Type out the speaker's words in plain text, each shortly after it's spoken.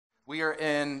We are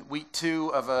in week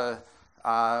 2 of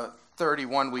a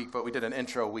 31 week, but we did an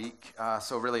intro week,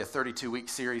 so really a 32-week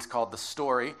series called The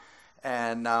Story.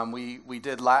 And we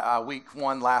did week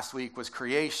 1 last week was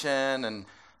creation and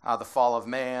the fall of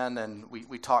man, and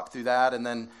we talked through that. And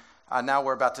then now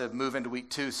we're about to move into week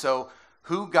 2. So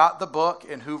who got the book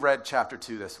and who read chapter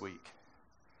 2 this week?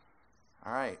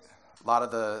 All right. A lot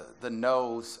of the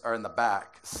no's are in the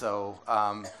back, so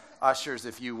ushers,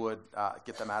 if you would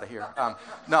get them out of here.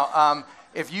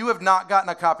 If you have not gotten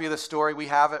a copy of The Story, we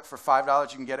have it for $5.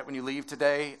 You can get it when you leave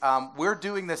today. We're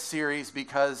doing this series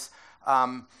because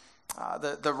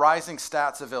the rising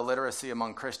stats of illiteracy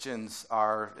among Christians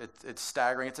it's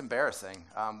staggering, it's embarrassing.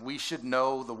 We should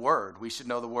know the Word. We should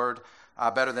know the Word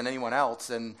better than anyone else,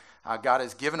 and God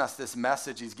has given us this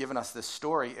message. He's given us this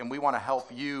story, and we want to help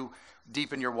you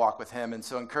deepen your walk with him. And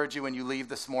so I encourage you when you leave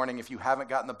this morning, if you haven't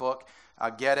gotten the book,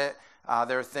 get it.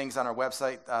 There are things on our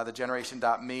website,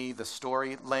 thegeneration.me, the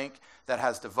story link that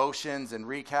has devotions and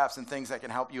recaps and things that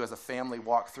can help you as a family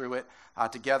walk through it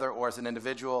together or as an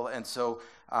individual. And so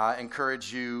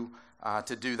encourage you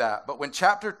to do that. But when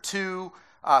chapter 2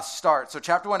 starts, so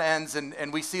chapter 1 ends,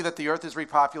 and we see that the earth is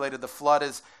repopulated. The flood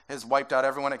has wiped out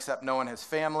everyone except Noah and his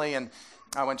family. And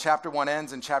when chapter 1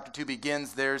 ends and chapter 2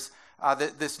 begins, there's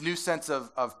this new sense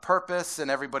of purpose,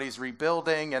 and everybody's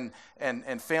rebuilding,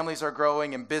 and families are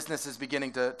growing, and business is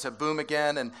beginning to boom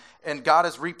again, and God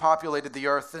has repopulated the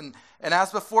earth. And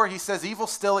as before, he says evil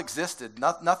still existed.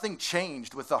 Nothing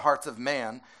changed with the hearts of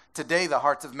man. Today, the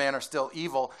hearts of man are still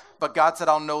evil, but God said,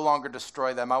 I'll no longer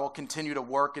destroy them. I will continue to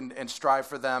work and strive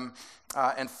for them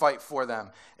and fight for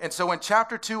them. And so when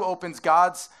chapter 2 opens,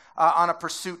 God's on a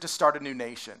pursuit to start a new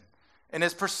nation. And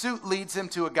his pursuit leads him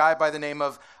to a guy by the name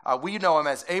of, we know him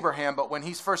as Abraham, but when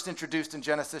he's first introduced in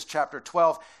Genesis chapter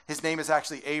 12, his name is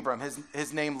actually Abram.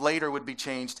 His name later would be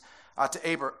changed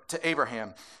to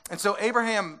Abraham. And so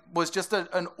Abraham was just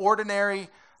an ordinary,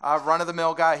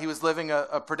 run-of-the-mill guy. He was living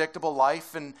a predictable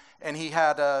life, and he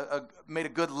had made a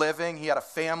good living. He had a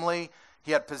family.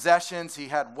 He had possessions. He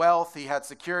had wealth. He had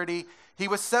security. He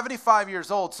was 75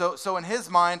 years old. So in his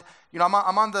mind, I'm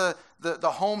on the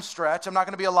home stretch. I'm not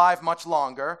going to be alive much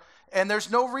longer. And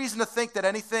there's no reason to think that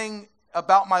anything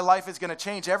about my life is going to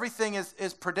change. Everything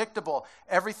is predictable.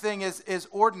 Everything is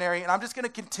ordinary. And I'm just going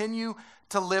to continue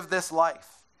to live this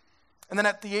life. And then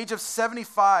at the age of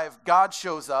 75, God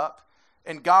shows up.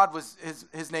 And God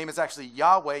his name is actually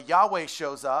Yahweh. Yahweh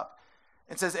shows up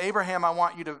and says, Abraham, I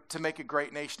want you to make a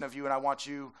great nation of you, and I want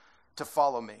you to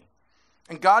follow me.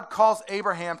 And God calls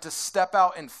Abraham to step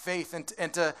out in faith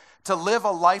and to live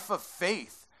a life of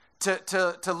faith,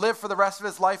 to live for the rest of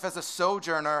his life as a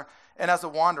sojourner and as a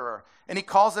wanderer. And he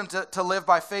calls him to live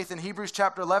by faith. And Hebrews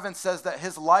chapter 11 says that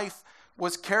his life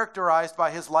was characterized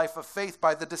by his life of faith,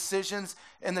 by the decisions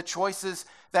and the choices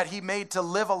that he made to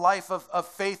live a life of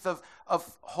faith, of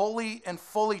wholly and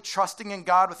fully trusting in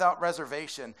God without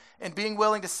reservation, and being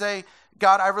willing to say,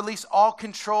 God, I release all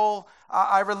control.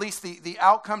 I release the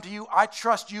outcome to you. I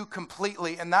trust you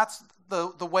completely. And that's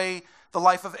the way the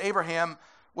life of Abraham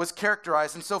was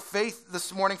characterized. And so faith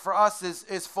this morning for us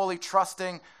is fully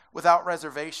trusting without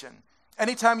reservation.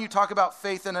 Anytime you talk about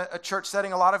faith in a church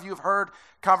setting, a lot of you have heard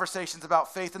conversations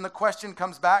about faith, and the question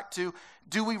comes back to,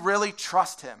 do we really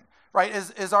trust him? Right?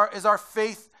 Is our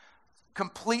faith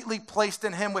completely placed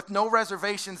in him with no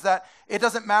reservations, that it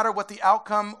doesn't matter what the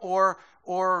outcome or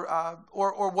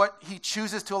what he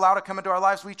chooses to allow to come into our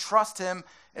lives? We trust him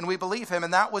and we believe him.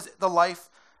 And that was the life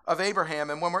of Abraham.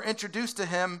 And when we're introduced to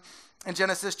him in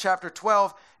Genesis chapter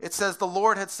 12, it says, the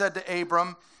Lord had said to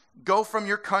Abram, go from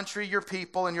your country, your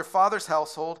people, and your father's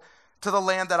household to the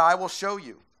land that I will show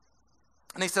you.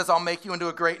 And he says, I'll make you into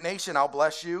a great nation. I'll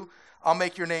bless you. I'll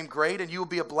make your name great, and you will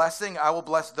be a blessing. I will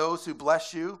bless those who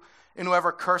bless you, and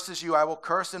whoever curses you, I will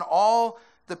curse. And all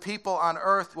the people on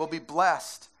earth will be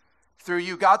blessed through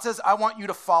you. God says, I want you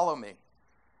to follow me,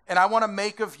 and I want to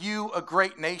make of you a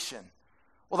great nation.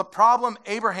 Well, the problem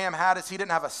Abraham had is he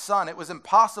didn't have a son. It was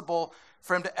impossible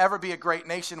for him to ever be a great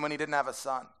nation when he didn't have a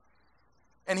son.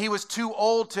 And he was too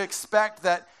old to expect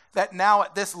that now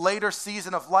at this later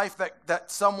season of life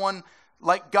that someone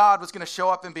like God was going to show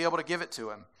up and be able to give it to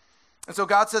him. And so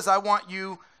God says, I want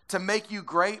you to make you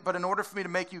great, but in order for me to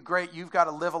make you great, you've got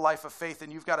to live a life of faith,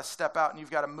 and you've got to step out, and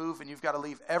you've got to move, and you've got to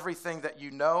leave everything that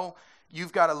you know.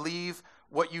 You've got to leave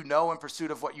what you know in pursuit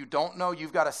of what you don't know.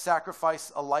 You've got to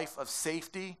sacrifice a life of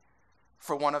safety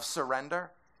for one of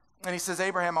surrender. And he says,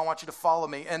 Abraham, I want you to follow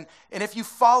me. And if you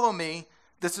follow me,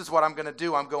 this is what I'm going to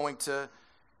do. I'm going to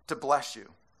bless you.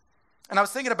 And I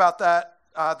was thinking about that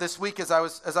this week as I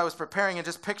was preparing, and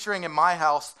just picturing in my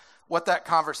house what that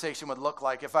conversation would look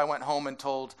like if I went home and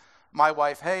told my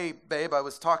wife, hey, babe, I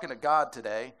was talking to God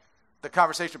today, the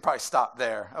conversation probably stopped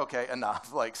there. Okay,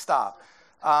 enough, like stop.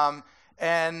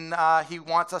 And he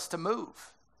wants us to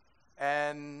move.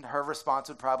 And her response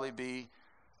would probably be,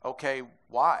 okay,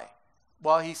 why?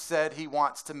 Well, he said he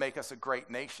wants to make us a great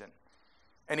nation.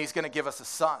 And he's going to give us a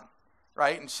son,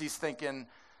 right? And she's thinking,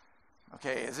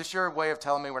 okay, is this your way of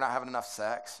telling me we're not having enough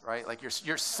sex, right? Like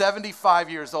you're 75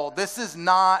 years old. This is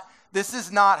not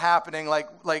happening.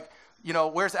 Like, you know,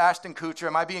 where's Ashton Kutcher?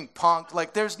 Am I being punked?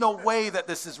 Like, there's no way that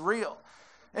this is real.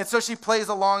 And so she plays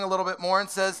along a little bit more and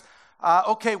says,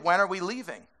 okay, when are we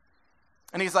leaving?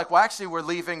 And he's like, well, actually, we're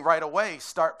leaving right away.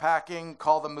 Start packing,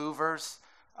 call the movers,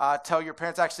 tell your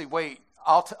parents. Actually, wait,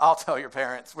 I'll tell your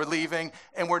parents. We're leaving,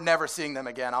 and we're never seeing them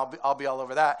again. I'll be all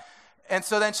over that. And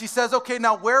so then she says, okay,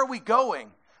 now where are we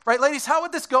going? Right, ladies, how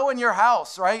would this go in your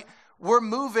house, right? We're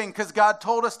moving because God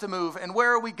told us to move. And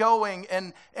where are we going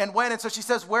and when? And so she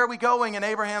says, where are we going? And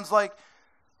Abraham's like,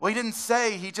 well, he didn't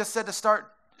say. He just said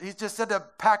to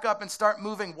pack up and start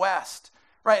moving west.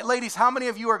 Right, ladies, how many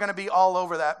of you are going to be all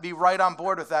over that, be right on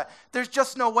board with that? There's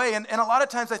just no way. And a lot of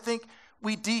times I think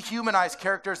we dehumanize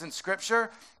characters in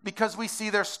Scripture because we see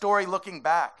their story looking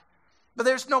back. But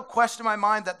there's no question in my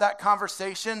mind that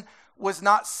conversation was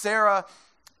not Sarah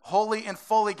wholly and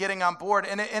fully getting on board.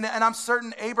 And I'm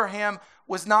certain Abraham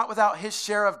was not without his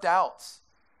share of doubts.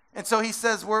 And so he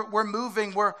says, we're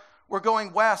moving, we're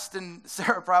going west. And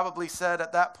Sarah probably said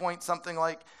at that point something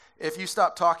like, if you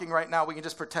stop talking right now, we can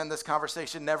just pretend this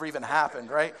conversation never even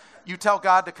happened, right? You tell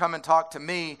God to come and talk to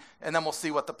me, and then we'll see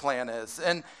what the plan is.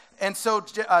 And so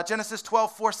Genesis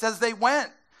 12:4 says they went.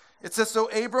 It says,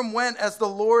 so Abram went as the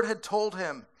Lord had told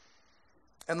him,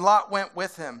 and Lot went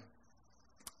with him.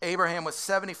 Abraham was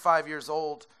 75 years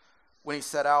old when he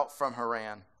set out from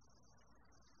Haran.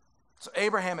 So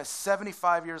Abraham is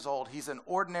 75 years old. He's an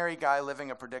ordinary guy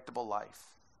living a predictable life.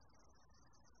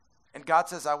 And God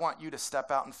says, I want you to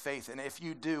step out in faith. And if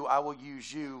you do, I will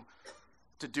use you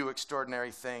to do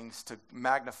extraordinary things, to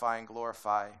magnify and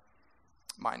glorify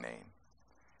my name.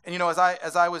 And you know, as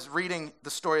I was reading the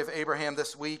story of Abraham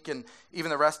this week and even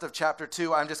the rest of chapter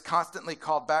 2, I'm just constantly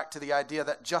called back to the idea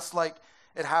that just like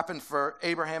it happened for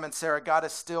Abraham and Sarah, God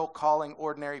is still calling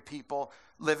ordinary people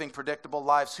living predictable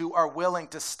lives who are willing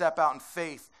to step out in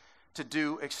faith to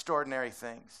do extraordinary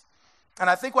things. And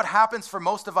I think what happens for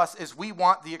most of us is we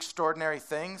want the extraordinary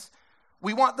things.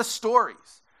 We want the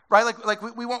stories, right? Like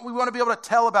we want to be able to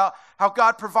tell about how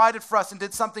God provided for us and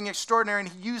did something extraordinary, and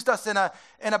he used us in a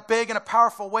big and a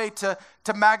powerful way to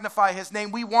magnify his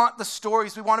name. We want the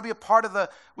stories. We want to be a part of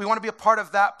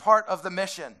that part of the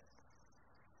mission.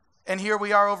 And here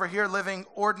we are over here living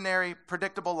ordinary,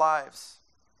 predictable lives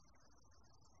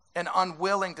and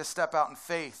unwilling to step out in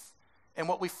faith. And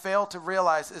what we fail to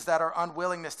realize is that our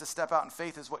unwillingness to step out in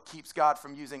faith is what keeps God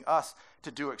from using us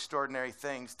to do extraordinary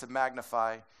things, to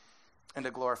magnify and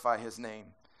to glorify his name.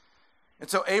 And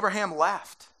so Abraham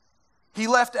left. He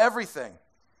left everything.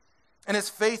 And his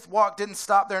faith walk didn't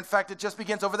stop there. In fact, it just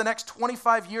begins. Over the next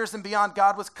 25 years and beyond,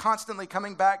 God was constantly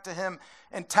coming back to him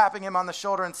and tapping him on the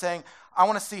shoulder and saying, I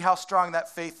want to see how strong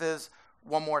that faith is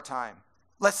one more time.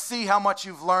 Let's see how much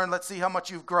you've learned. Let's see how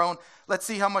much you've grown. Let's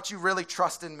see how much you really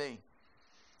trust in me.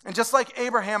 And just like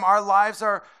Abraham, our lives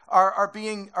are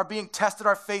being tested.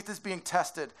 Our faith is being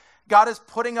tested. God is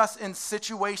putting us in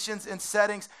situations, in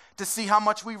settings to see how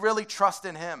much we really trust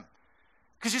in him.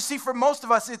 Because you see, for most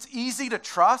of us, it's easy to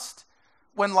trust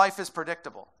when life is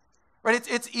predictable. Right?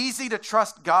 It's easy to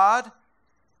trust God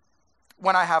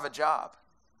when I have a job.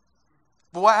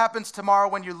 But what happens tomorrow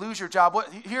when you lose your job?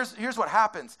 Here's what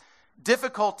happens.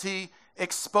 Difficulty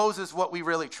exposes what we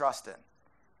really trust in.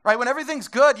 Right? When everything's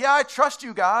good, yeah, I trust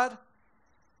you, God.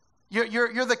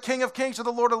 You're the King of Kings, you're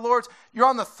the Lord of Lords. You're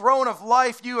on the throne of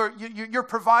life. You're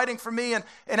providing for me, and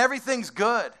everything's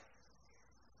good.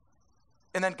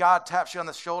 And then God taps you on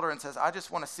the shoulder and says, I just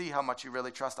want to see how much you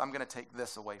really trust. I'm going to take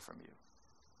this away from you.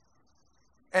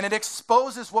 And it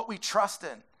exposes what we trust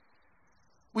in.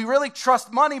 We really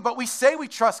trust money, but we say we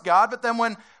trust God. But then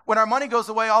when our money goes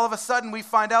away, all of a sudden we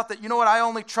find out that, you know what, I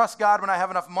only trust God when I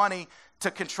have enough money to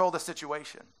control the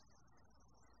situation.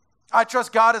 I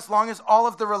trust God as long as all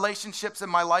of the relationships in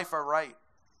my life are right.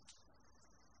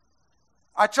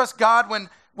 I trust God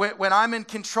when I'm in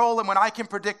control and when I can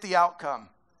predict the outcome.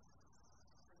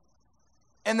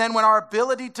 And then when our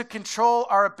ability to control,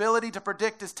 our ability to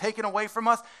predict is taken away from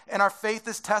us and our faith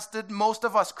is tested, most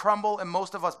of us crumble and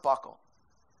most of us buckle.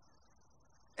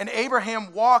 And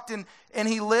Abraham walked and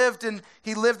he lived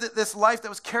this life that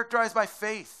was characterized by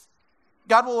faith.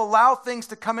 God will allow things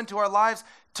to come into our lives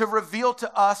to reveal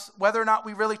to us whether or not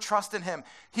we really trust in him.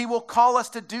 He will call us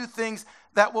to do things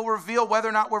that will reveal whether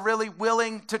or not we're really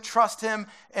willing to trust him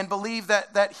and believe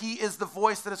that he is the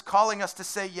voice that is calling us to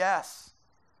say yes.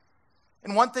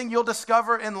 And one thing you'll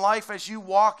discover in life as you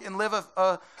walk and live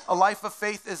a life of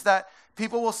faith is that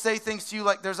people will say things to you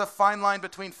like there's a fine line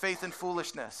between faith and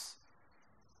foolishness.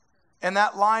 And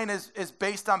that line is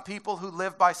based on people who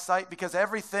live by sight, because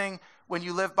everything when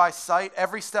you live by sight,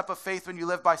 every step of faith when you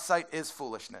live by sight is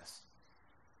foolishness.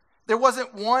 There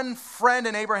wasn't one friend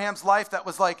in Abraham's life that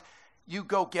was like, you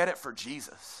go get it for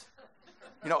Jesus.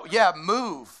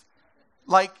 Move.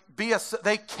 Like,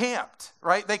 they camped,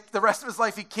 right? The rest of his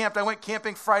life he camped. I went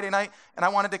camping Friday night and I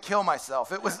wanted to kill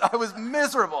myself. I was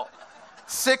miserable.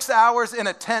 6 hours in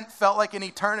a tent felt like an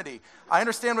eternity. I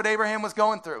understand what Abraham was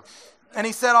going through. And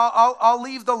he said, I'll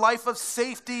leave the life of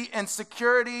safety and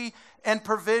security and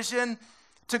provision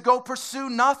to go pursue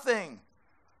nothing.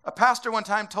 A pastor one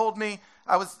time told me,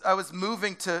 I was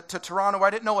moving to Toronto where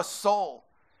I didn't know a soul.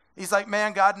 He's like,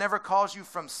 man, God never calls you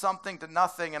from something to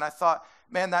nothing. And I thought,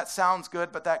 man, that sounds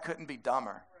good, but that couldn't be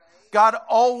dumber. God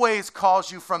always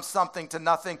calls you from something to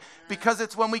nothing, because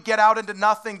it's when we get out into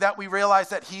nothing that we realize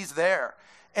that he's there.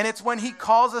 And it's when he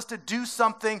calls us to do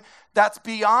something that's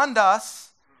beyond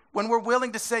us, when we're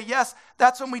willing to say yes,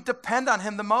 that's when we depend on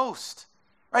him the most.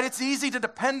 Right? It's easy to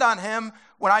depend on him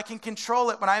when I can control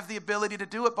it, when I have the ability to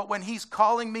do it. But when he's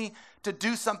calling me to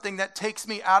do something that takes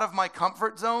me out of my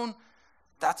comfort zone,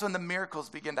 that's when the miracles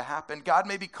begin to happen. God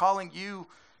may be calling you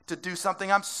to do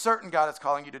something. I'm certain God is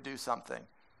calling you to do something.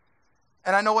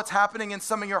 And I know what's happening in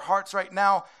some of your hearts right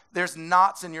now. There's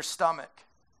knots in your stomach.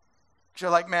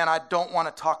 You're like, man, I don't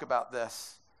want to talk about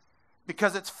this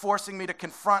because it's forcing me to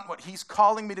confront what he's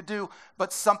calling me to do,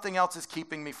 but something else is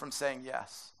keeping me from saying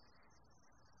yes.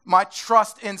 My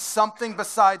trust in something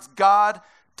besides God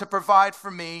to provide for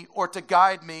me or to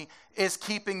guide me is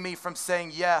keeping me from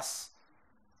saying yes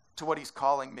to what he's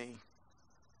calling me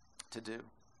to do.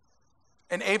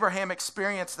 And Abraham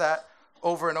experienced that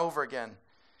over and over again.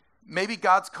 Maybe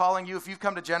God's calling you. If you've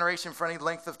come to Generation for any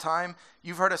length of time,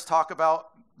 you've heard us talk about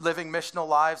living missional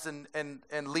lives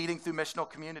and leading through missional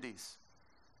communities.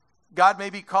 God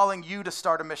may be calling you to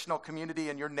start a missional community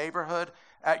in your neighborhood,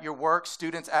 at your work,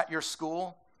 students at your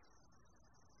school.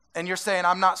 And you're saying,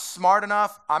 I'm not smart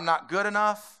enough, I'm not good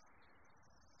enough.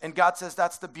 And God says,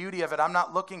 that's the beauty of it. I'm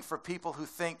not looking for people who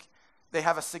think they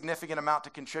have a significant amount to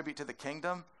contribute to the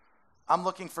kingdom. I'm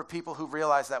looking for people who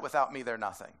realize that without me, they're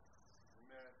nothing.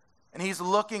 Amen. And he's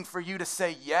looking for you to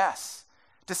say yes,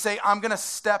 to say, I'm going to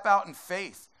step out in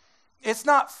faith. It's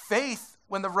not faith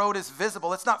when the road is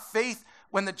visible. It's not faith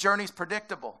when the journey's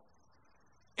predictable.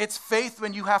 It's faith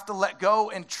when you have to let go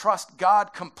and trust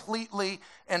God completely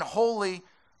and wholly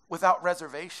without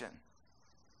reservation.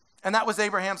 And that was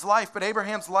Abraham's life, but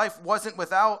Abraham's life wasn't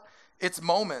without its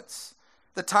moments.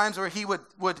 The times where he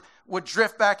would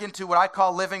drift back into what I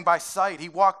call living by sight. He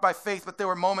walked by faith, but there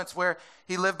were moments where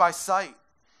he lived by sight.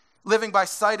 Living by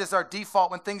sight is our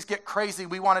default. When things get crazy,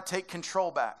 we want to take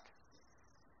control back.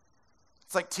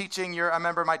 It's like teaching I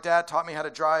remember my dad taught me how to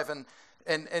drive,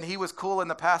 and he was cool in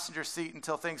the passenger seat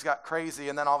until things got crazy,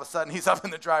 and then all of a sudden he's up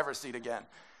in the driver's seat again.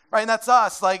 Right? And that's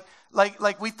us. Like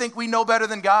we think we know better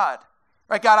than God.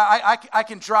 Right? God, I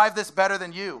can drive this better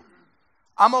than you.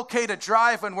 I'm okay to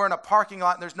drive when we're in a parking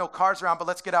lot and there's no cars around, but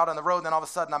let's get out on the road, and then all of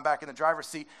a sudden I'm back in the driver's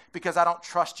seat because I don't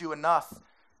trust you enough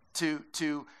to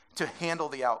handle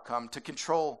the outcome, to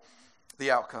control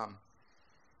the outcome.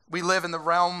 We live in the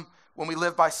realm when we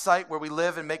live by sight, where we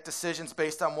live and make decisions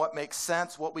based on what makes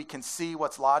sense, what we can see,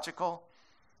 what's logical.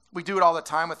 We do it all the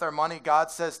time with our money. God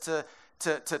says to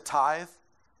tithe.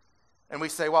 And we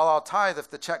say, well, I'll tithe if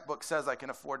the checkbook says I can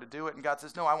afford to do it. And God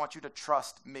says, no, I want you to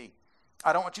trust me.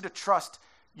 I don't want you to trust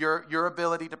your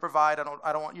ability to provide.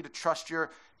 I don't want you to trust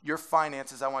your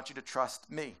finances. I want you to trust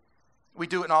me. We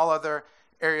do it in all other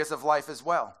areas of life as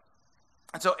well.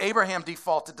 And so Abraham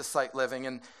defaulted to sight living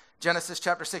in Genesis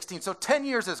chapter 16. So 10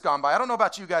 years has gone by. I don't know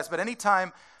about you guys, but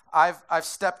anytime I've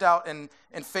stepped out in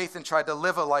faith and tried to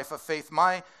live a life of faith,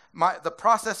 the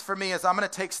process for me is I'm going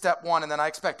to take step one, and then I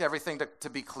expect everything to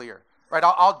be clear. Right?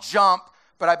 I'll jump,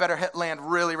 but I better hit land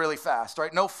really, really fast,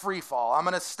 right? No free fall. I'm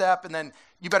going to step, and then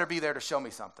you better be there to show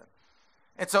me something.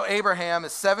 And so Abraham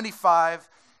is 75.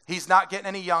 He's not getting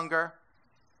any younger.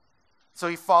 So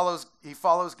he follows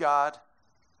God.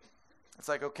 It's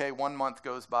like, okay, 1 month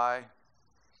goes by.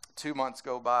 2 months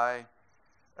go by.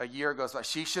 A year goes by.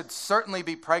 She should certainly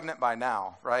be pregnant by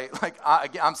now, right? Like,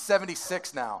 I'm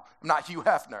 76 now. I'm not Hugh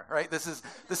Hefner, right? This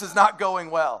is not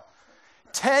going well.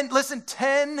 10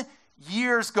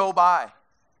 years go by.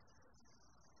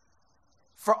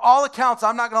 For all accounts,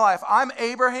 I'm not going to lie, if I'm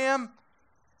Abraham,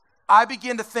 I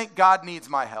begin to think God needs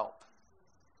my help.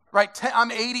 Right?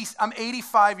 I'm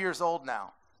 85 years old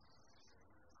now.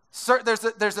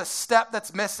 There's a step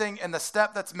that's missing, and the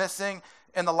step that's missing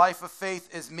in the life of faith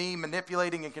is me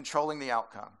manipulating and controlling the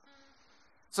outcome.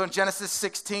 So in Genesis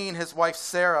 16, his wife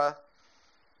Sarah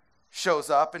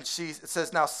shows up, and it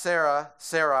says, now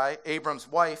Sarai,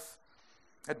 Abram's wife,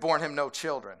 had borne him no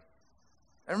children.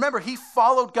 And remember, he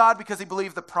followed God because he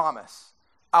believed the promise.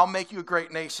 I'll make you a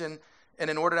great nation, and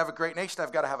in order to have a great nation,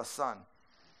 I've got to have a son.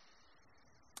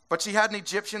 But she had an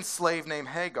Egyptian slave named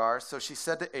Hagar, so she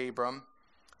said to Abram,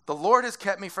 the Lord has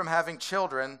kept me from having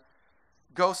children.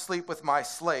 Go sleep with my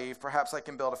slave. Perhaps I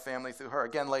can build a family through her.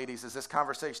 Again, ladies, is this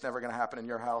conversation ever going to happen in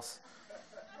your house?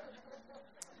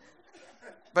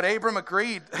 But Abram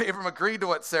agreed to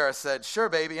what Sarah said. Sure,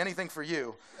 baby, anything for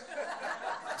you.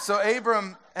 So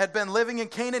Abram had been living in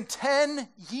Canaan 10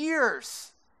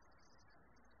 years.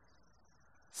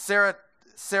 Sarah,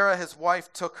 his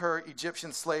wife, took her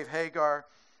Egyptian slave Hagar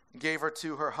and gave her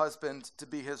to her husband to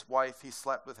be his wife. He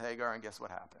slept with Hagar, and guess what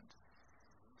happened?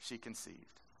 She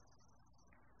conceived.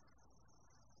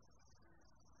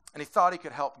 And he thought he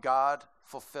could help God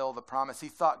fulfill the promise. He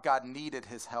thought God needed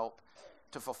his help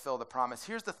to fulfill the promise.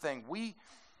 Here's the thing. We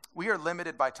are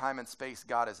limited by time and space.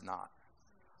 God is not.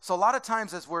 So a lot of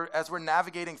times as we're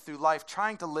navigating through life,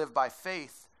 trying to live by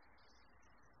faith,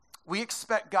 we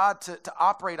expect God to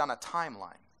operate on a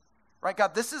timeline. Right?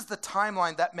 God, this is the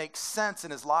timeline that makes sense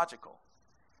and is logical.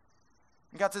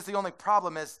 And God says the only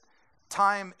problem is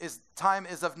time is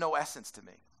of no essence to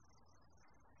me.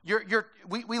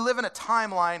 We live in a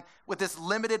timeline with this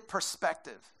limited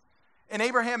perspective. And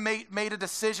Abraham made a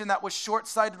decision that was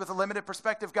short-sighted with a limited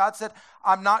perspective. God said,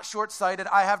 I'm not short-sighted.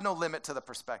 I have no limit to the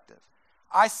perspective.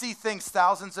 I see things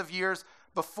thousands of years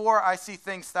before, I see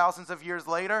things thousands of years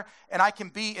later, and I can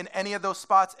be in any of those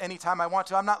spots anytime I want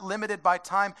to. I'm not limited by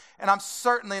time, and I'm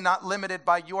certainly not limited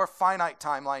by your finite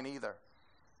timeline either.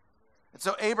 And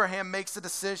so Abraham makes a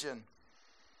decision,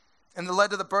 and it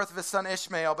led to the birth of his son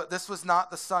Ishmael, but this was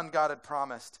not the son God had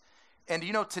promised. And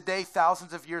you know, today,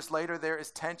 thousands of years later, there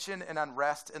is tension and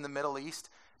unrest in the Middle East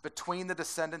between the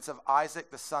descendants of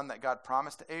Isaac, the son that God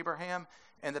promised to Abraham,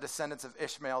 and the descendants of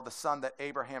Ishmael, the son that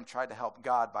Abraham tried to help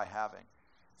God by having.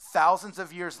 Thousands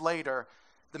of years later,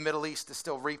 the Middle East is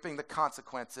still reaping the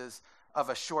consequences of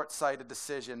a short-sighted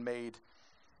decision made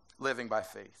living by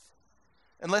faith.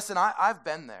 And listen, I've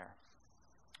been there.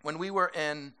 When we were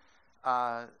in,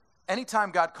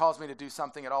 anytime God calls me to do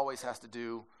something, it always has to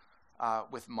do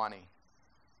with money.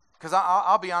 Because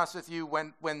I'll be honest with you,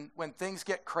 when things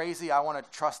get crazy, I want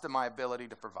to trust in my ability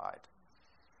to provide.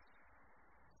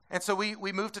 And so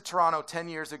we moved to Toronto 10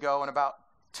 years ago, and about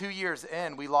 2 years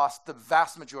in, we lost the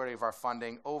vast majority of our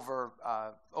funding, over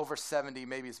 70,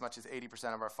 maybe as much as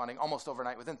 80% of our funding, almost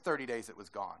overnight. Within 30 days, it was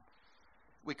gone.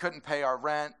 We couldn't pay our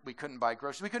rent. We couldn't buy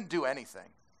groceries. We couldn't do anything.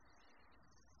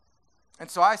 And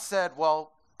so I said,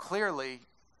 well, clearly,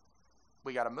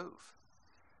 we got to move.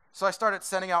 So I started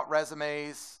sending out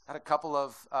resumes, had a couple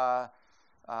of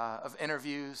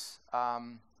interviews.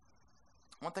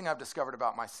 One thing I've discovered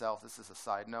about myself, this is a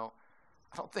side note,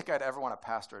 I don't think I'd ever want to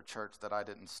pastor a church that I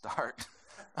didn't start.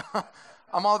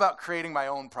 I'm all about creating my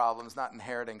own problems, not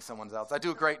inheriting someone else's. I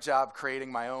do a great job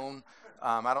creating my own.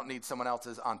 I don't need someone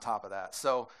else's on top of that.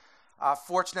 So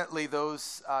fortunately,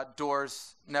 those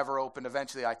doors never opened.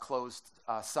 Eventually, I closed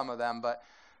some of them.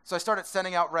 So I started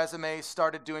sending out resumes,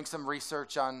 started doing some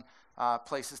research on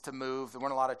places to move. There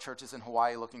weren't a lot of churches in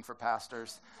Hawaii looking for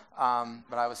pastors,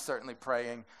 but I was certainly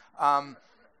praying.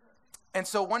 And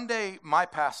so one day, my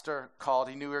pastor called.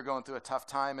 He knew we were going through a tough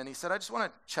time, and he said, I just want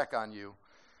to check on you.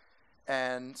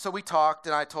 And so we talked,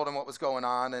 and I told him what was going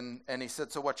on, and he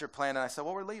said, so what's your plan? And I said,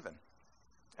 well, we're leaving.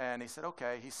 And he said,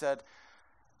 okay. He said,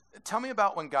 tell me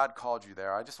about when God called you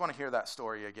there. I just want to hear that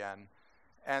story again.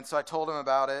 And so I told him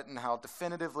about it and how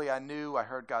definitively I knew I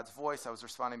heard God's voice. I was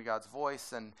responding to God's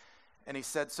voice. And he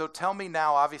said, so tell me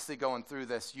now, obviously going through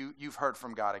this, you've heard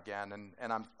from God again.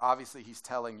 And obviously he's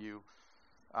telling you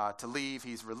to leave.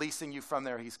 He's releasing you from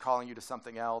there. He's calling you to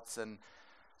something else. And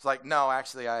it's like, no,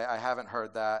 actually, I haven't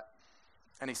heard that.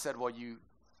 And he said, well,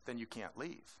 then you can't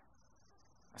leave.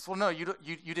 I said, well, no,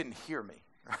 you didn't hear me.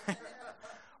 Right?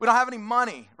 We don't have any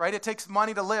money, right? It takes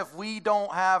money to live. We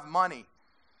don't have money.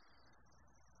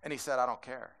 And he said, I don't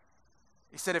care.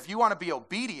 He said, if you want to be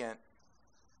obedient,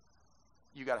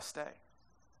 you got to stay.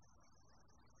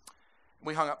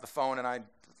 We hung up the phone, and I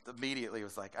immediately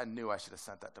was like, I knew I should have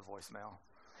sent that to voicemail.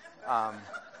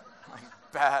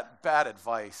 Bad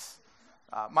advice.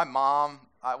 My mom,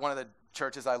 one of the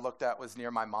churches I looked at was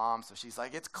near my mom, so she's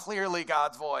like, it's clearly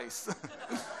God's voice.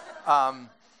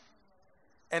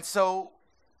 And so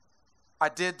I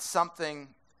did something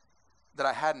that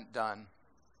I hadn't done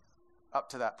up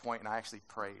to that point, and I actually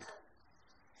prayed.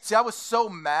 See, I was so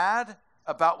mad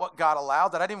about what God allowed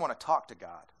that I didn't want to talk to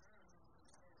God.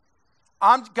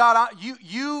 God,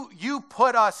 you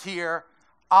put us here.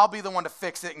 I'll be the one to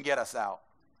fix it and get us out.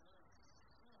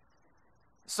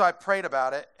 So I prayed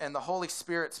about it, and the Holy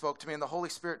Spirit spoke to me, and the Holy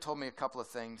Spirit told me a couple of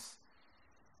things.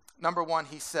 Number one,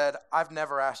 he said, I've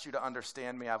never asked you to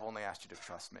understand me. I've only asked you to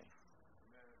trust me.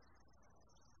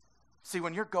 See,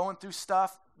 when you're going through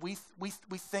stuff, we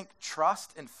think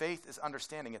trust and faith is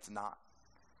understanding. It's not.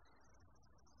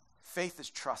 Faith is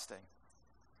trusting.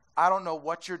 I don't know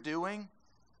what you're doing,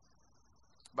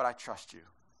 but I trust you.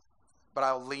 But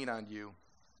I'll lean on you.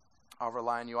 I'll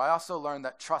rely on you. I also learned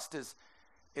that trust is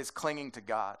clinging to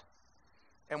God.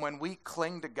 And when we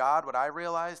cling to God, what I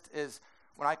realized is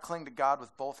when I cling to God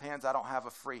with both hands, I don't have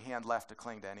a free hand left to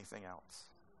cling to anything else.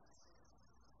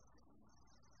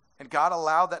 And God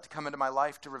allowed that to come into my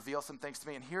life to reveal some things to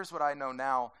me. And here's what I know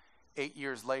now, 8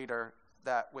 years later,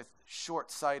 that with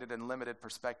short-sighted and limited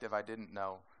perspective, I didn't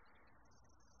know.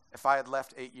 If I had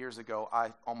left 8 years ago,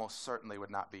 I almost certainly would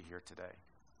not be here today.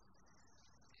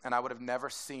 And I would have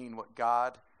never seen what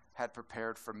God had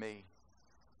prepared for me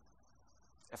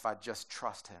if I just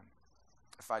trust him,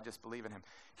 if I just believe in him.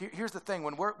 Here's the thing,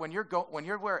 when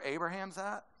you're where Abraham's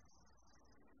at,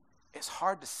 it's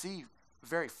hard to see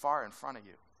very far in front of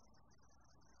you.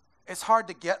 It's hard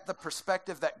to get the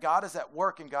perspective that God is at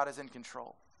work and God is in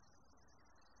control.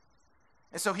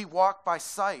 And so he walked by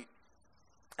sight.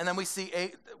 And then we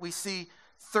see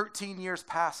 13 years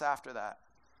pass after that.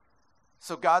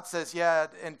 So God says, yeah,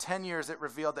 in 10 years it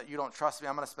revealed that you don't trust me.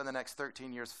 I'm going to spend the next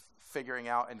 13 years figuring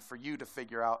out and for you to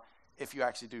figure out if you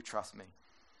actually do trust me.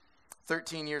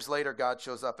 13 years later, God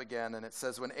shows up again, and it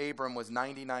says when Abram was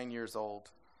 99 years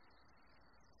old,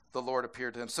 the Lord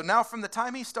appeared to him. So now from the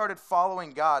time he started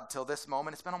following God till this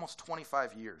moment, it's been almost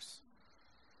 25 years.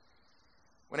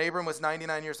 When Abram was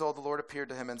 99 years old, the Lord appeared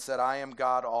to him and said, I am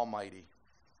God Almighty.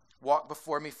 Walk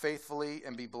before me faithfully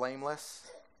and be blameless.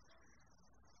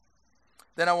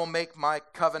 Then I will make my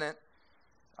covenant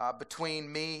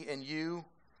between me and you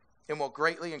and will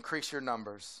greatly increase your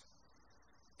numbers.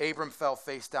 Abram fell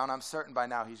face down. I'm certain by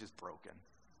now he's just broken.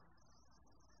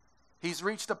 He's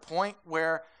reached a point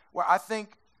where I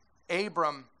think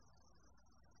Abram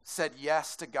said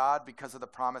yes to God because of the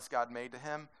promise God made to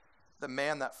him. The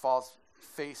man that falls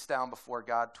face down before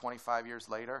God 25 years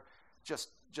later just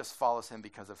follows him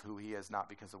because of who he is, not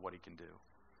because of what he can do.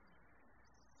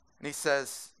 And he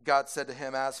says, God said to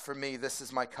him, as for me, this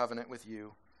is my covenant with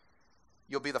you.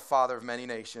 You'll be the father of many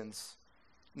nations.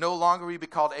 No longer will you be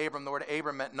called Abram. The word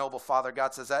Abram meant noble father.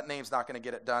 God says that name's not going to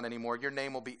get it done anymore. Your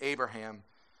name will be Abraham,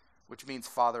 which means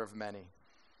father of many.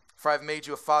 For I have made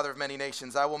you a father of many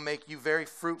nations. I will make you very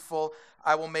fruitful.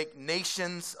 I will make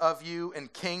nations of you,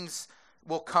 and kings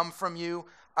will come from you.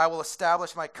 I will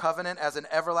establish my covenant as an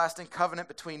everlasting covenant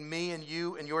between me and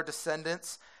you and your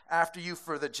descendants after you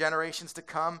for the generations to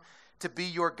come, to be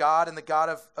your God and the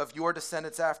God of your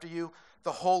descendants after you.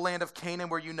 The whole land of Canaan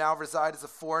where you now reside as a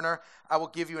foreigner, I will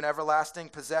give you an everlasting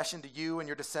possession to you and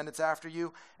your descendants after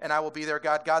you, and I will be their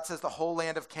God. God says the whole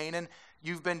land of Canaan,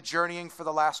 you've been journeying for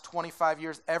the last 25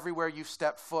 years. Everywhere you've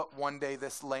stepped foot, one day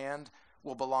this land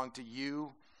will belong to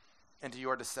you and to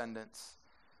your descendants.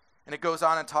 And it goes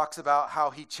on and talks about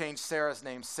how he changed Sarah's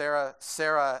name.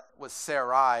 Sarah was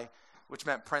Sarai, which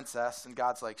meant princess, and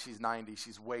God's like, she's 90.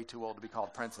 She's way too old to be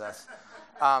called princess.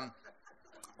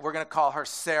 We're going to call her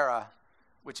Sarah,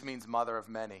 which means mother of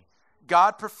many.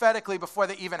 God prophetically, before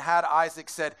they even had Isaac,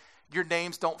 said, your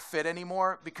names don't fit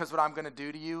anymore because what I'm going to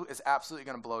do to you is absolutely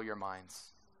going to blow your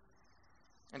minds.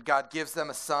 And God gives them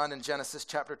a son in Genesis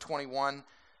chapter 21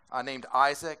 named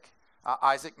Isaac.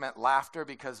 Isaac meant laughter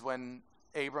because when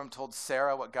Abram told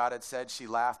Sarah what God had said, she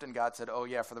laughed, and God said, oh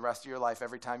yeah, for the rest of your life,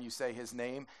 every time you say his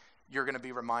name, you're going to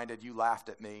be reminded you laughed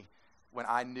at me when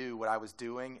I knew what I was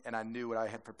doing and I knew what I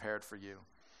had prepared for you.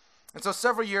 And so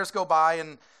several years go by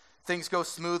and things go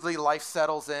smoothly, life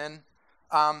settles in.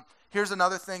 Here's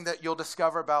another thing that you'll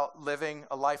discover about living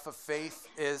a life of faith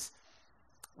is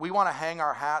we want to hang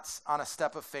our hats on a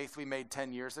step of faith we made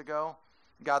 10 years ago.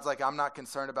 God's like, I'm not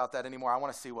concerned about that anymore. I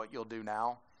want to see what you'll do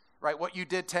now. Right? What you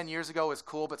did 10 years ago is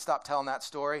cool, but stop telling that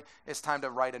story. It's time to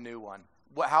write a new one.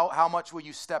 How much will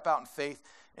you step out in faith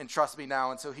and trust me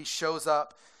now? And so he shows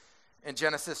up in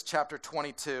Genesis chapter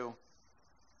 22.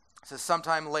 It says,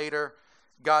 sometime later,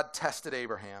 God tested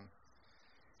Abraham.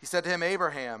 He said to him,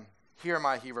 Abraham, here am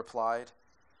I, he replied.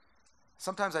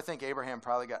 Sometimes I think Abraham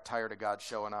probably got tired of God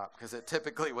showing up because it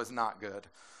typically was not good.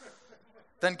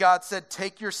 Then God said,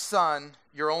 take your son,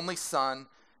 your only son,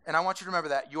 and I want you to remember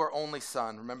that, your only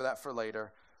son, remember that for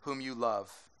later, whom you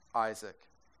love, Isaac,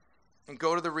 and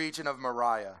go to the region of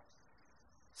Moriah.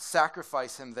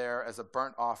 Sacrifice him there as a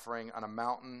burnt offering on a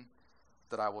mountain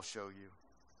that I will show you.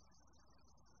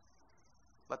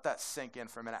 Let that sink in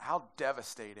for a minute. How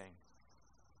devastating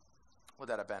would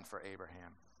that have been for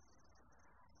Abraham?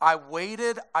 I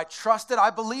waited, I trusted, I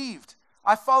believed.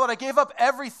 I followed, I gave up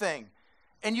everything.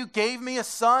 And you gave me a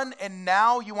son, and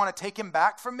now you want to take him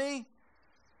back from me?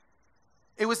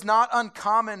 It was not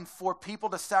uncommon for people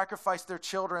to sacrifice their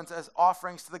children as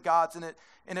offerings to the gods. And it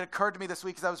occurred to me this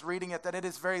week as I was reading it that it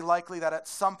is very likely that at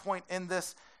some point in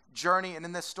this journey and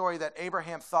in this story that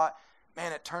Abraham thought,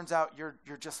 man, it turns out you're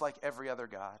just like every other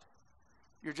god.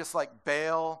 You're just like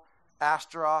Baal,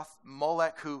 Ashtaroth,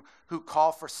 Molech, who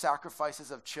call for sacrifices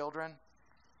of children.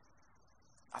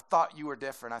 I thought you were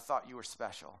different. I thought you were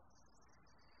special.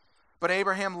 But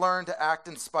Abraham learned to act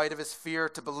in spite of his fear,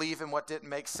 to believe in what didn't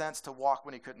make sense, to walk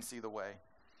when he couldn't see the way.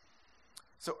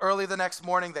 So early the next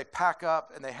morning, they pack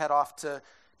up and they head off to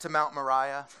Mount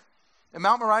Moriah. And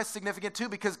Mount Moriah is significant too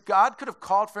because God could have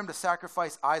called for him to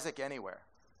sacrifice Isaac anywhere.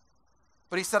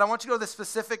 But he said, I want you to go to this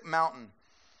specific mountain.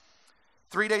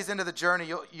 3 days into the journey,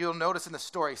 you'll notice in the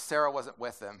story, Sarah wasn't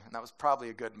with him. And that was probably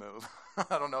a good move.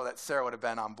 I don't know that Sarah would have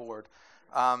been on board.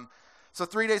 So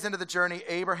 3 days into the journey,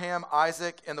 Abraham,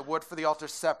 Isaac, and the wood for the altar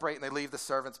separate, and they leave the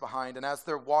servants behind. And as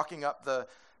they're walking up the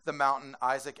mountain,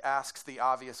 Isaac asks the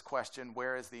obvious question,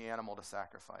 where is the animal to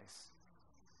sacrifice?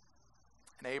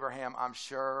 And Abraham, I'm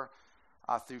sure,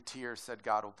 through tears, said,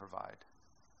 God will provide.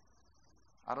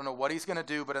 I don't know what he's going to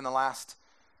do, but in the last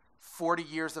 40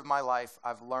 years of my life,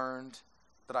 I've learned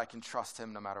that I can trust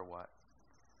him no matter what.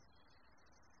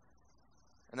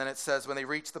 And then it says, when they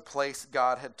reached the place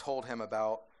God had told him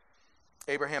about,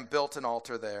 Abraham built an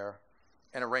altar there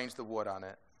and arranged the wood on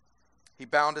it. He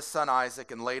bound his son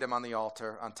Isaac and laid him on the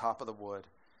altar on top of the wood.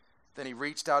 Then he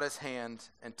reached out his hand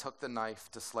and took the knife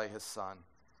to slay his son.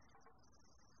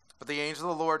 But the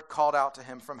angel of the Lord called out to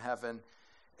him from heaven,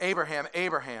 Abraham,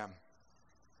 Abraham.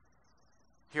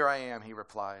 Here I am, he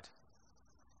replied.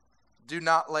 Do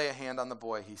not lay a hand on the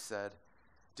boy, he said.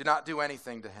 Do not do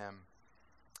anything to him.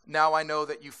 Now I know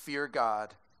that you fear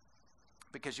God,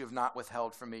 because you have not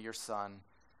withheld from me your son,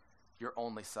 your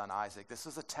only son, Isaac. This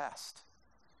is a test.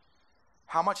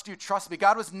 How much do you trust me?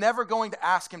 God was never going to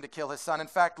ask him to kill his son. In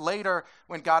fact, later,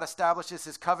 when God establishes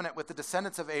his covenant with the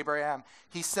descendants of Abraham,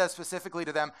 he says specifically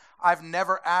to them, I've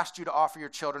never asked you to offer your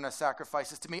children as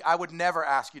sacrifices to me. I would never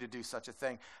ask you to do such a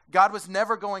thing. God was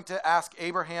never going to ask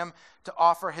Abraham to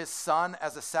offer his son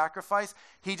as a sacrifice.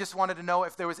 He just wanted to know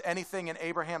if there was anything in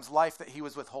Abraham's life that he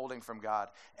was withholding from God.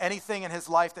 Anything in his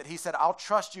life that he said, I'll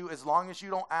trust you as long as you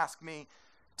don't ask me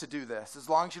to do this, as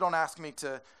long as you don't ask me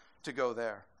to go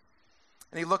there.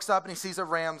 And he looks up and he sees a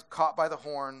ram caught by the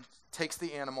horn, takes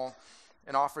the animal,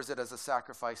 and offers it as a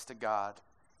sacrifice to God.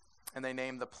 And they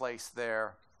name the place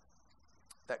there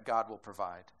that God will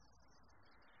provide.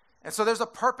 And so there's a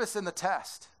purpose in the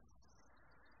test.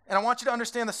 And I want you to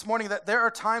understand this morning that there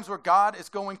are times where God is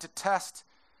going to test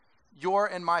your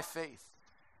and my faith.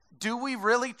 Do we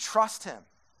really trust him?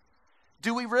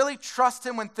 Do we really trust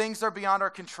him when things are beyond our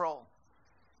control?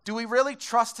 Do we really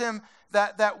trust him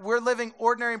that we're living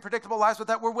ordinary and predictable lives, but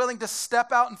that we're willing to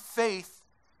step out in faith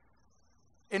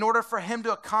in order for him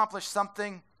to accomplish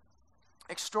something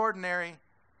extraordinary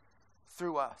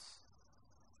through us?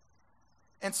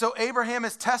 And so Abraham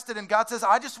is tested, and God says,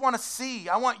 I just want to see.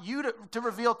 I want you to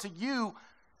reveal to you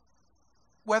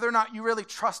whether or not you really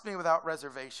trust me without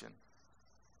reservation.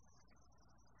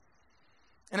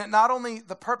 And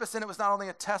the purpose in it was not only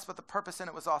a test, but the purpose in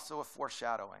it was also a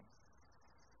foreshadowing.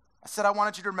 I said I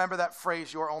wanted you to remember that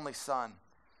phrase, your only son.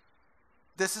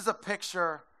 This is a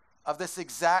picture of this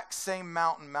exact same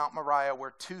mountain, Mount Moriah,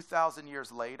 where 2,000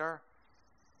 years later,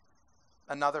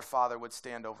 another father would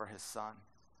stand over his son.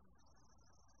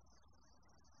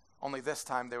 Only this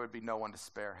time there would be no one to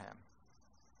spare him.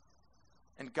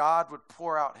 And God would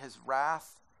pour out his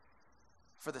wrath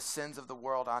for the sins of the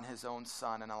world on his own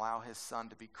son and allow his son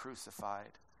to be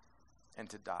crucified and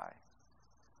to die.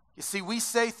 You see, we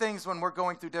say things when we're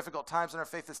going through difficult times and our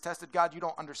faith is tested. God, you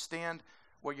don't understand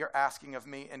what you're asking of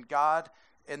me. And God,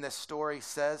 in this story,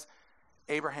 says,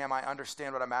 Abraham, I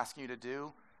understand what I'm asking you to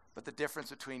do, but the difference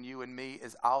between you and me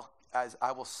is as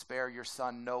I will spare your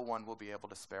son, no one will be able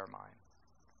to spare mine.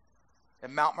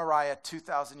 And Mount Moriah,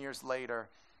 2,000 years later,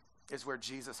 is where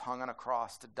Jesus hung on a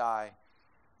cross to die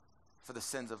for the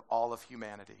sins of all of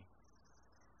humanity.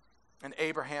 And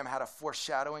Abraham had a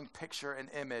foreshadowing picture and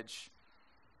image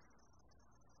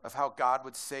of how God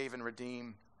would save and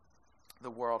redeem the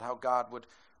world, how God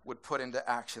would put into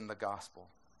action the gospel.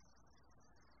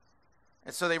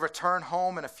 And so they return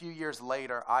home, and a few years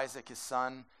later, Isaac, his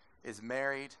son, is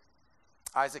married.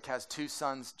 Isaac has 2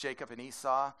 sons, Jacob and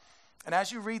Esau. And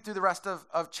as you read through the rest of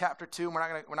chapter 2, we're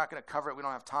not going to cover it. We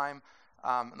don't have time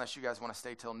unless you guys want to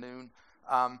stay till noon.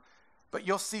 But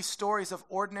you'll see stories of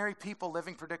ordinary people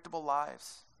living predictable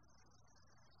lives.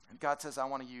 And God says, I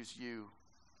want to use you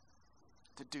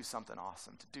to do something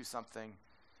awesome, to do something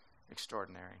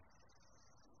extraordinary.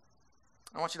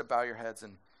 I want you to bow your heads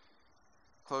and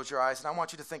close your eyes, and I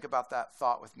want you to think about that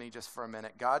thought with me just for a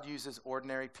minute. God uses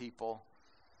ordinary people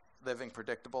living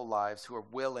predictable lives who are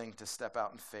willing to step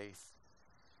out in faith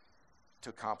to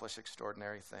accomplish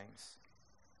extraordinary things.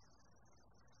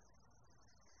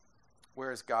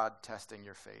 Where is God testing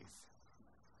your faith?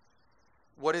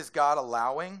 What is God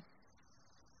allowing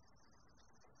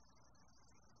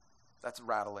that's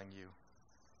rattling you?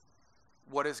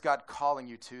 What is God calling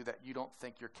you to that you don't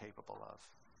think you're capable of?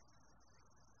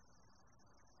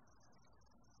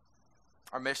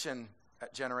 Our mission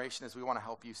at Generation is we want to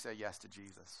help you say yes to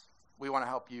Jesus. We want to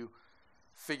help you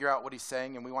figure out what he's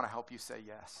saying, and we want to help you say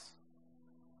yes.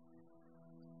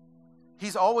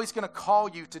 He's always going to call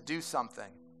you to do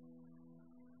something.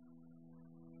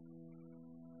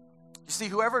 You see,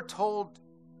 whoever told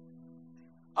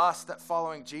us that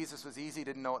following Jesus was easy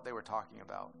didn't know what they were talking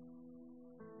about.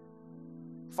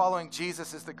 Following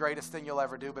Jesus is the greatest thing you'll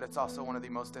ever do, but it's also one of the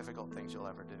most difficult things you'll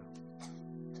ever do.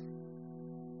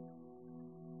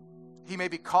 He may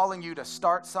be calling you to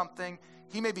start something.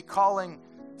 He may be calling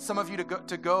some of you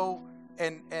to go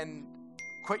and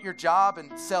quit your job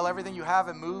and sell everything you have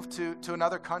and move to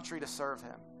another country to serve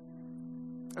him.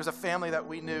 There's a family that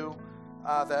we knew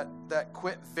that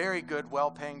quit very good,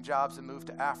 well-paying jobs and moved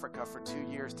to Africa for 2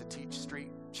 years to teach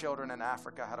street children in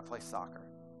Africa how to play soccer.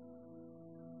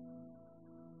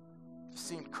 It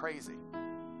seemed crazy.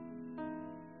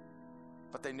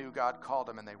 But they knew God called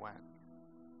them and they went.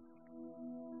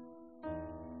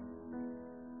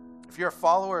 If you're a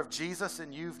follower of Jesus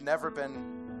and you've never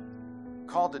been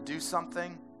called to do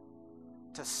something,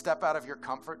 to step out of your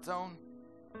comfort zone,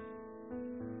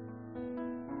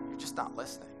 you're just not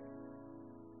listening.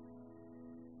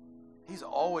 He's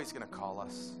always going to call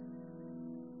us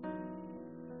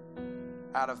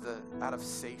out of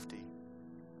safety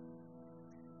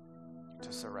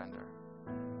to surrender.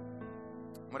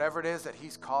 Whatever it is that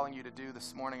he's calling you to do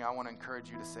this morning, I want to encourage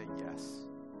you to say yes.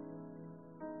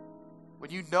 When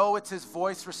you know it's his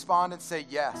voice, respond and say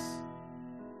yes.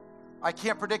 I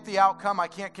can't predict the outcome. I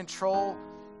can't control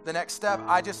the next step.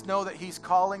 I just know that he's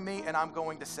calling me, and I'm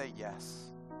going to say yes.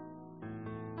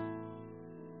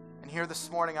 And here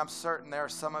this morning, I'm certain there are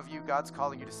some of you, God's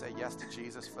calling you to say yes to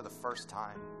Jesus for the first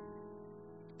time.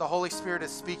 The Holy Spirit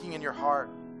is speaking in your heart.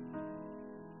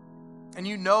 And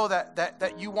you know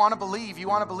that you want to believe. You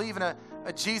want to believe in a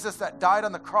Jesus that died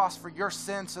on the cross for your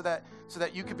sins so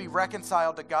that you could be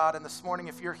reconciled to God. And this morning,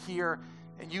 if you're here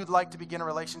and you'd like to begin a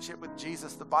relationship with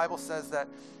Jesus, the Bible says that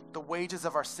the wages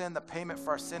of our sin, the payment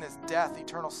for our sin is death,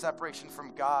 eternal separation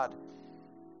from God.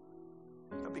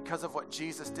 But because of what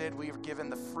Jesus did, we are given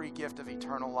the free gift of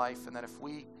eternal life. And that if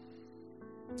we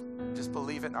just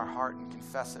believe it in our heart and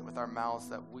confess it with our mouths,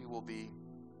 that we will be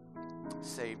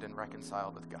saved and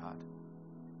reconciled with God.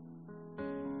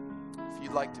 If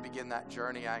you'd like to begin that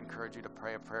journey, I encourage you to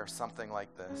pray a prayer something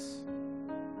like this.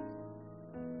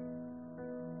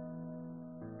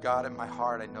 God, in my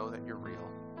heart, I know that you're real.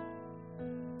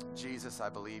 Jesus, I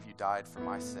believe you died for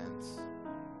my sins.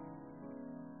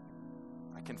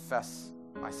 I confess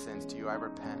my sins to you. I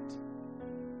repent.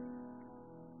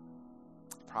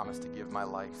 I promise to give my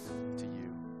life to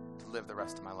you, to live the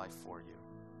rest of my life for you.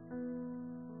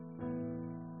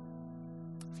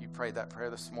 If you prayed that prayer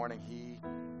this morning, he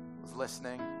was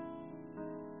listening.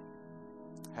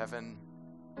 Heaven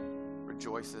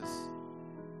rejoices.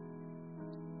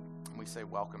 And we say,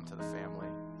 welcome to the family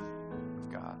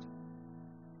of God.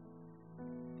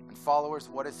 And followers,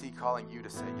 what is he calling you to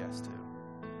say yes to?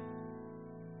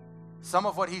 Some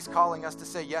of what he's calling us to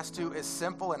say yes to is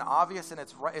simple and obvious, and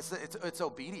it's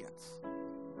obedience.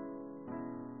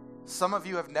 Some of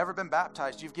you have never been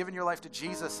baptized. You've given your life to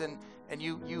Jesus, and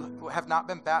you have not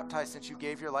been baptized since you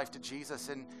gave your life to Jesus,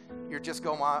 and you're just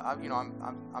going,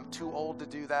 I'm too old to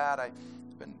do that.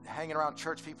 I've been hanging around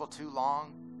church people too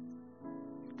long.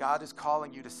 God is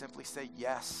calling you to simply say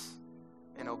yes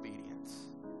in obedience.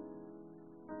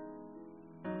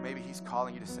 Maybe he's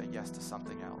calling you to say yes to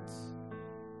something else.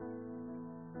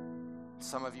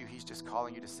 Some of you, he's just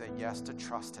calling you to say yes, to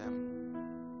trust him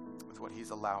with what he's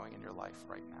allowing in your life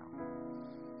right now.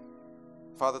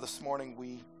 Father, this morning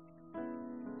we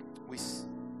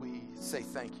say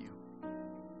thank you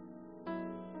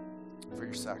for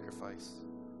your sacrifice.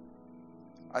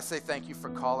 I say thank you for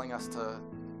calling us to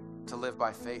live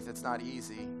by faith. It's not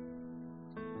easy,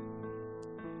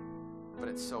 but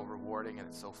it's so rewarding and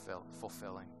it's so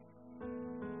fulfilling.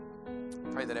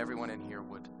 Pray that everyone in here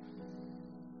would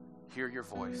hear your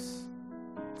voice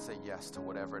and say yes to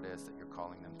whatever it is that you're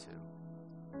calling them to.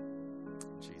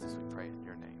 Jesus, we pray in your